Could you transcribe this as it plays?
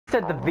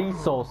said the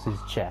Vsauce's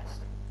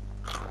chest.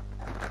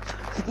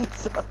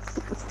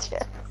 Vsauce's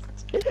chest.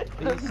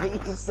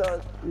 Vsauce's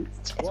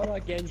chest. What are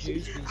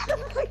Genju's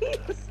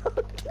Vsauce?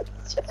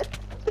 Vsauce's chest.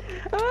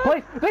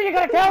 Please, no, you're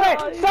gonna kill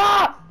me!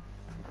 Stop!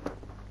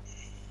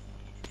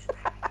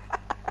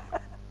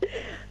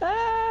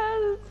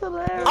 That's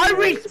hilarious. I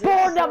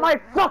respawned at my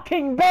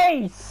fucking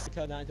base!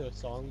 Turn that into a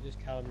song, just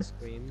Callum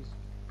screams.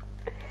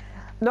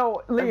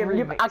 No,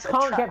 Liam, I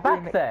can't get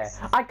back there.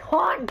 I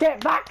can't get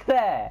back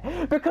there!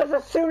 Because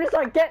as soon as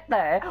I get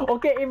there, or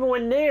get anywhere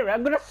near it,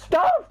 I'm gonna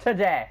starve to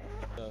death!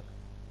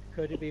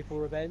 Could it be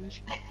for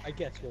revenge? I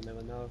guess we'll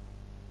never know.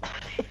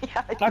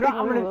 Yeah, I don't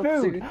have any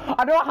food!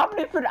 I don't have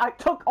any food! I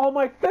took all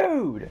my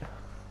food!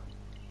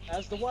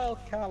 As the wild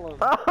Callum.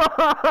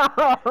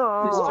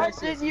 Why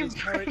didn't you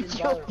break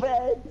your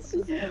beds?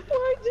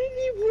 Why didn't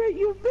you break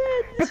your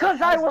beds?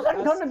 Because I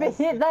wasn't gonna be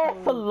here there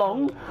for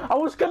long! I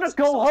was gonna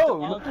go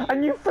home,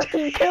 and you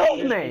freaking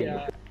killed me!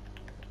 Yeah.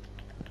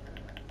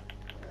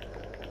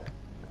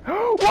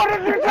 What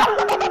have you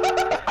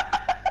done?!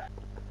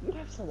 You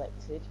have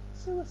selected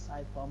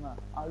suicide bomber.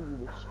 Are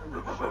you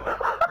ashamed?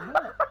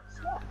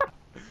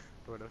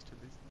 Everyone else do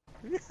these.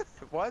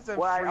 Why is there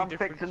Wait, three I'm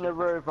different fixing the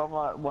roof. I'm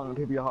like one of the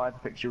people you hired to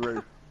fix your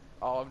roof.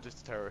 Oh, I'm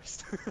just a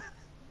terrorist.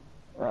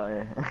 Oh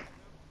yeah.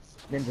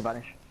 Ninja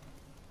vanish.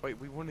 Wait,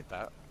 we wanted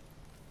that.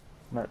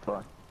 No, it's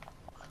fine.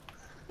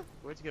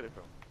 Where'd you get it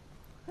from?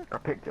 I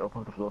picked it up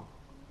off the floor.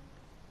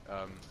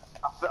 Um.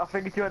 I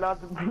figured you allowed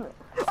to.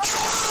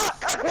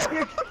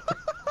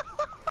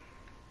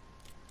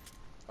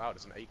 Wow,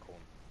 there's an acorn.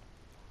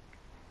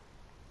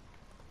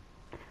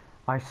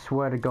 I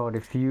swear to God,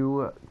 if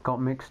you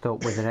got mixed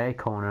up with an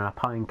acorn and a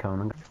pine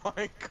cone,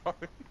 Pine cone.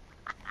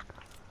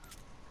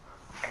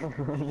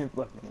 You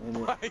fucking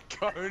idiot. Pine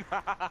cone.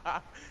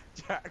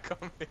 Jack,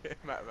 come here,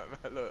 Matt,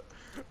 look.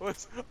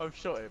 I'm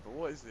shot here, but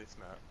what is this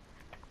now?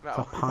 it's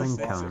a pine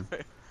cone.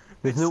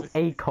 There's no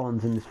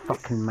acorns in this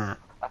fucking map.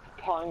 A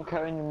pine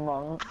cone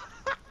monk.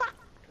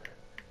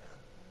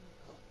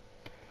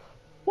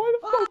 Why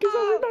the fuck is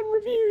everyone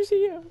reviews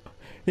here?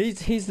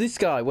 He's this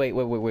guy. Wait.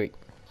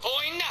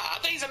 Oi, nah,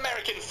 these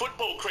American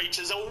football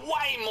creatures are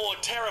way more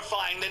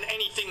terrifying than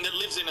anything that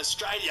lives in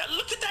Australia.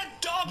 Look at that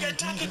dog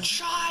attack a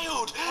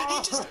child! He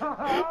just...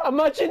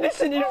 Imagine this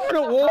in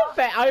Infinite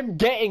Warfare. I'm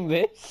getting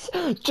this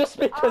just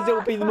because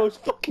it'll be the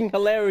most fucking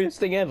hilarious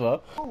thing ever.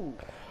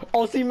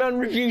 Aussie Man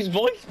reviews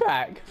voice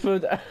pack for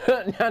the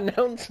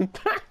announcement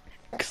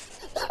packs.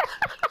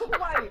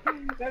 Wait,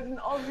 there's an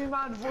Aussie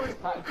Man voice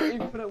pack for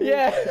Infinite Warfare.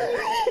 Yeah.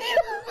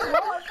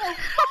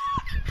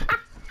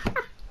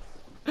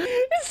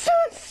 It's so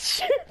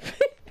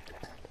stupid.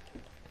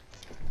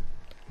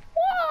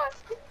 What?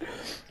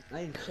 I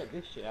need to check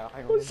this shit out.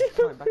 Hang on. What's he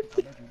Going back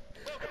into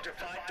Welcome to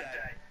Fight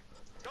Day.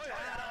 Go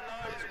hard on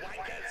those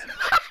wankers.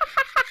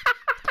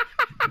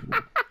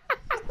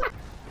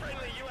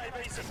 Friendly UAV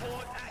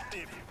support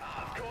active.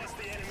 Of course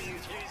the enemy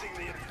is using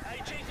the... Hey,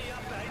 cheeky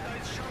update,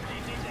 those shonky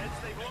dickheads,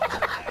 they've launched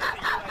the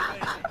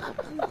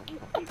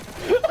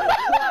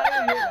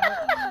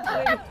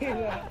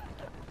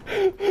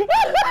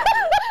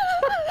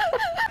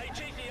Hey,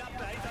 cheeky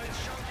update, those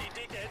shonky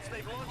dickheads,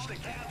 they've launched the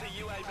counter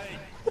UAV.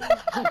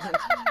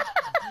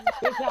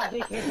 It's not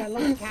dickheads, I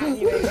love counter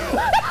UAV.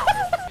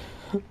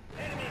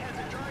 Enemy has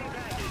a drone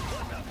package.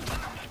 What the fuck?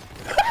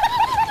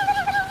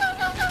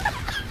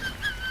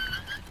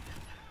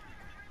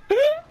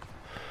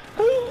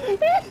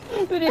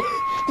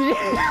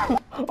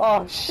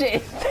 Oh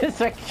shit!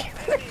 There's a...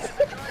 Enemy has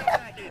a drone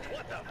package.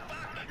 What the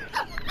fuck?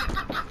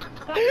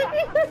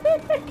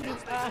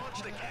 They've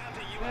launched the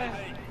counter UAV.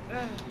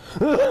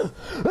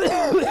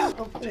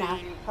 Now,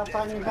 I've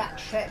only got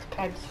 6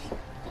 pence.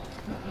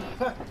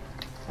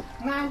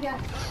 Now, yeah,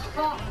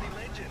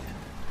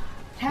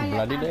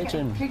 Bloody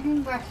legend.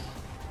 Chicken breast.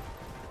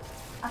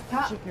 I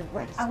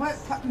won't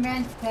put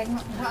men thing,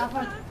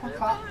 whatever I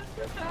got.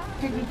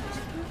 Chicken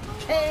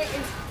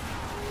potatoes.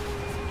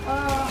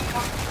 Oh,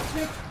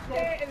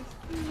 potatoes.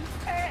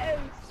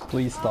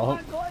 Please stop.